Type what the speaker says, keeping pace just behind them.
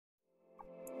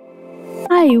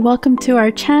Hi, welcome to our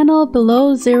channel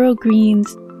Below Zero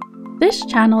Greens. This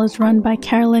channel is run by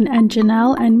Carolyn and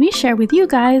Janelle, and we share with you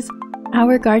guys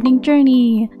our gardening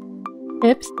journey,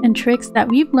 tips and tricks that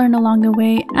we've learned along the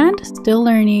way and still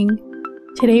learning.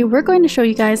 Today we're going to show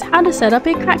you guys how to set up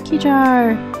a Kratky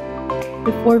jar.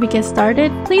 Before we get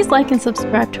started, please like and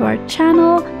subscribe to our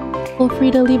channel. Feel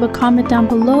free to leave a comment down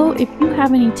below if you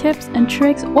have any tips and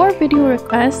tricks or video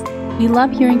requests. We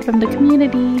love hearing from the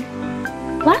community.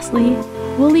 Lastly,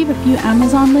 we'll leave a few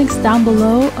Amazon links down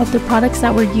below of the products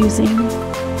that we're using.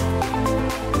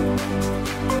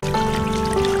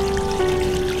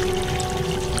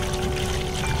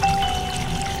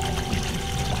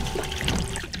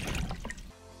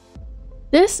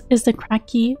 This is the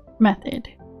Kratky Method.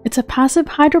 It's a passive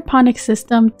hydroponics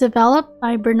system developed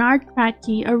by Bernard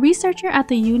Kratky, a researcher at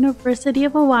the University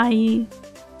of Hawaii.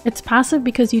 It's passive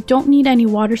because you don't need any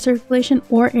water circulation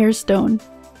or air stone,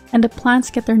 and the plants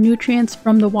get their nutrients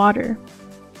from the water.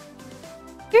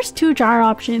 Here's two jar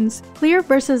options, clear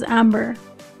versus amber.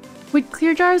 With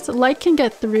clear jars, light can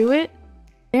get through it.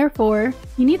 Therefore,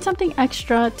 you need something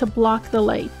extra to block the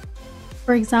light.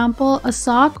 For example, a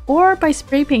sock or by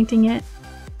spray painting it.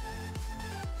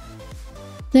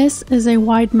 This is a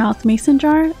wide mouth mason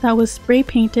jar that was spray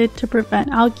painted to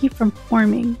prevent algae from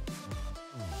forming.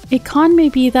 A con may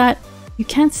be that you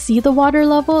can't see the water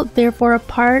level, therefore a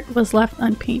part was left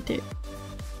unpainted.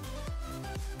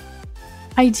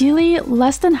 Ideally,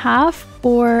 less than half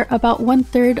or about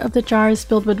 1/3 of the jar is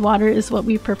filled with water is what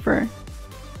we prefer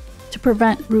to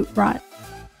prevent root rot.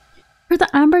 For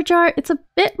the amber jar, it's a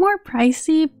bit more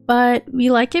pricey, but we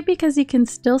like it because you can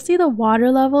still see the water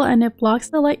level and it blocks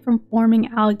the light from forming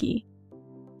algae.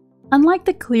 Unlike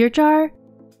the clear jar,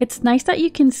 it's nice that you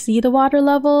can see the water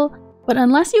level, but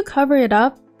unless you cover it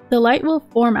up, the light will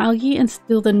form algae and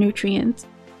steal the nutrients.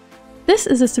 This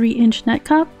is a 3-inch net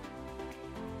cup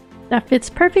that fits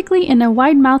perfectly in a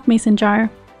wide mouth mason jar.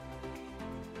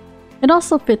 It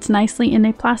also fits nicely in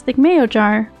a plastic mayo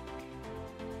jar.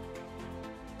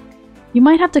 You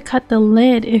might have to cut the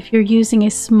lid if you're using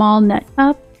a small net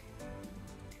cup,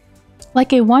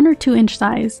 like a 1 or 2 inch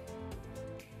size.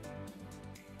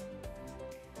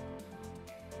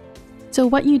 So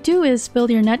what you do is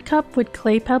fill your net cup with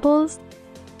clay pebbles.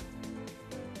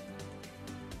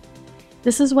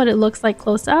 This is what it looks like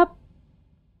close up.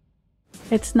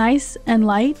 It's nice and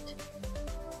light.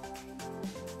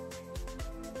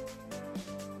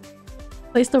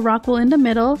 Place the rock wool in the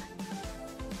middle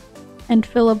and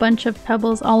fill a bunch of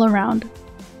pebbles all around.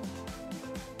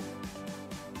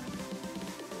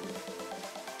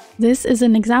 This is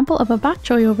an example of a bok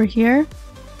choy over here.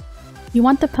 You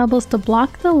want the pebbles to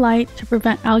block the light to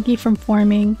prevent algae from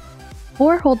forming,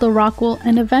 or hold the rock wool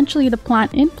and eventually the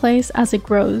plant in place as it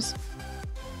grows.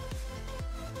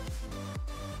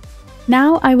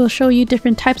 Now I will show you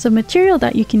different types of material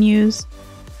that you can use.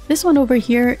 This one over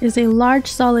here is a large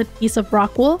solid piece of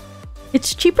rock wool.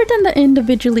 It's cheaper than the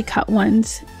individually cut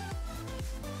ones.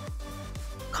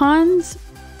 Cons: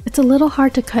 it's a little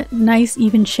hard to cut nice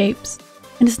even shapes,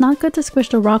 and it's not good to squish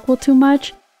the rock wool too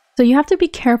much, so you have to be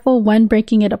careful when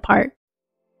breaking it apart.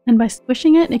 And by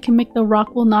squishing it, it can make the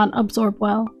rock wool not absorb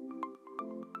well.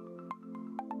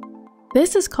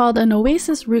 This is called an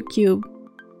oasis root cube.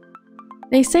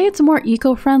 They say it's more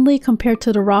eco-friendly compared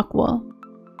to the rock wool.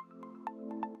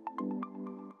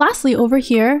 Lastly, over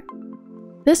here,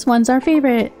 this one's our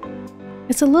favorite.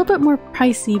 It's a little bit more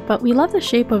pricey, but we love the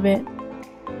shape of it.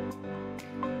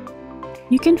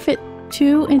 You can fit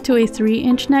 2 into a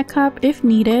 3-inch net cup if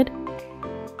needed,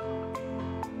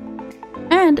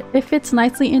 and it fits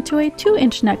nicely into a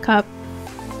 2-inch net cup.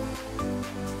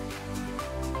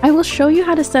 I will show you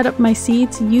how to set up my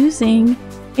seeds using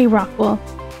a rock wool.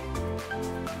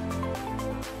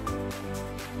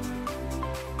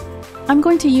 I'm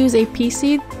going to use a pea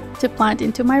seed to plant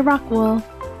into my rock wool.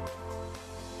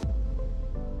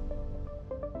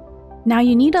 Now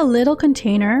you need a little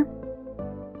container.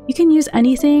 You can use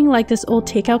anything like this old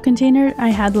takeout container I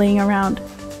had laying around.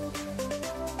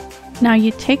 Now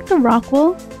you take the rock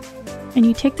wool and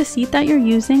you take the seed that you're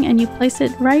using and you place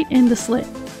it right in the slit.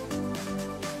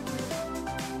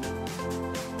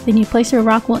 Then you place your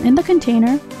rock wool in the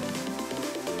container.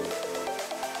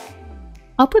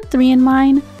 I'll put 3 in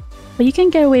mine, but you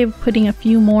can get away with putting a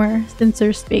few more since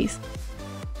there's space.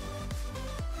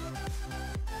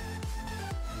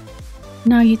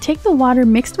 Now you take the water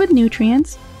mixed with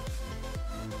nutrients.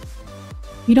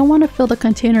 You don't want to fill the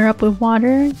container up with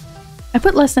water. I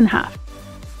put less than half.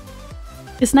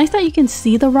 It's nice that you can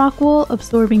see the rock wool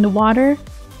absorbing the water,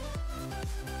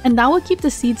 and that will keep the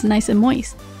seeds nice and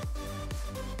moist.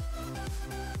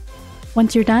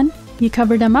 Once you're done, you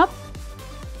cover them up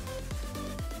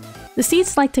The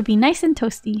seeds like to be nice and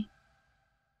toasty.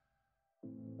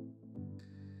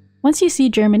 Once you see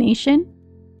germination,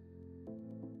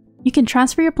 you can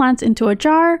transfer your plants into a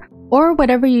jar or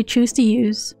whatever you choose to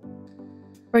use.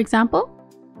 For example,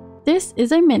 this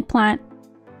is a mint plant.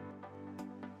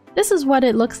 This is what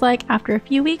it looks like after a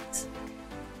few weeks,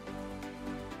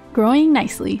 growing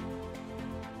nicely.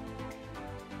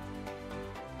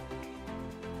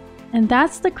 And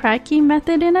that's the Kratky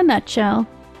method in a nutshell.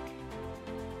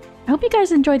 I hope you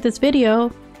guys enjoyed this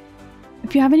video.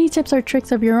 If you have any tips or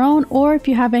tricks of your own, or if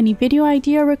you have any video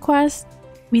idea requests,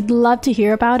 we'd love to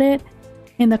hear about it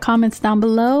in the comments down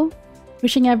below.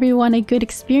 Wishing everyone a good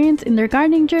experience in their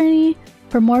gardening journey.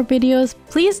 For more videos,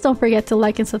 please don't forget to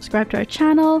like and subscribe to our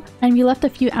channel, and we left a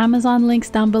few Amazon links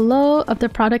down below of the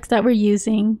products that we're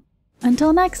using.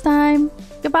 Until next time,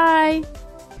 goodbye!